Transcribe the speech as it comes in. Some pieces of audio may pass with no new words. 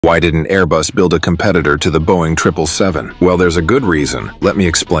Why didn't Airbus build a competitor to the Boeing 777? Well, there's a good reason. Let me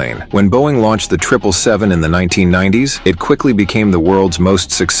explain. When Boeing launched the 777 in the 1990s, it quickly became the world's most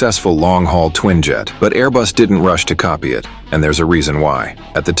successful long-haul twin-jet. But Airbus didn't rush to copy it, and there's a reason why.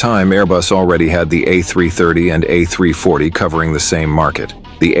 At the time, Airbus already had the A330 and A340 covering the same market.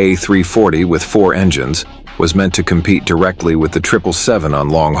 The A340, with 4 engines, was meant to compete directly with the 777 on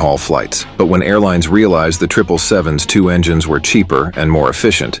long-haul flights. But when airlines realized the 777's 2 engines were cheaper and more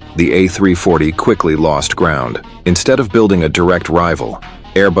efficient, the A340 quickly lost ground. Instead of building a direct rival,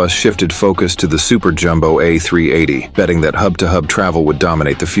 Airbus shifted focus to the super jumbo A380, betting that hub-to-hub travel would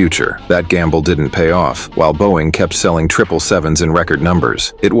dominate the future. That gamble didn't pay off, while Boeing kept selling 777s in record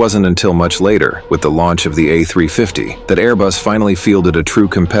numbers. It wasn't until much later, with the launch of the A350, that Airbus finally fielded a true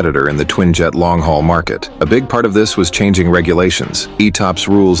competitor in the twin-jet long-haul market. A big part of this was changing regulations. ETOPS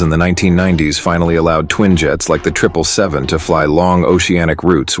rules in the 1990s finally allowed twin jets like the 777 to fly long oceanic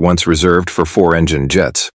routes once reserved for 4-engine jets.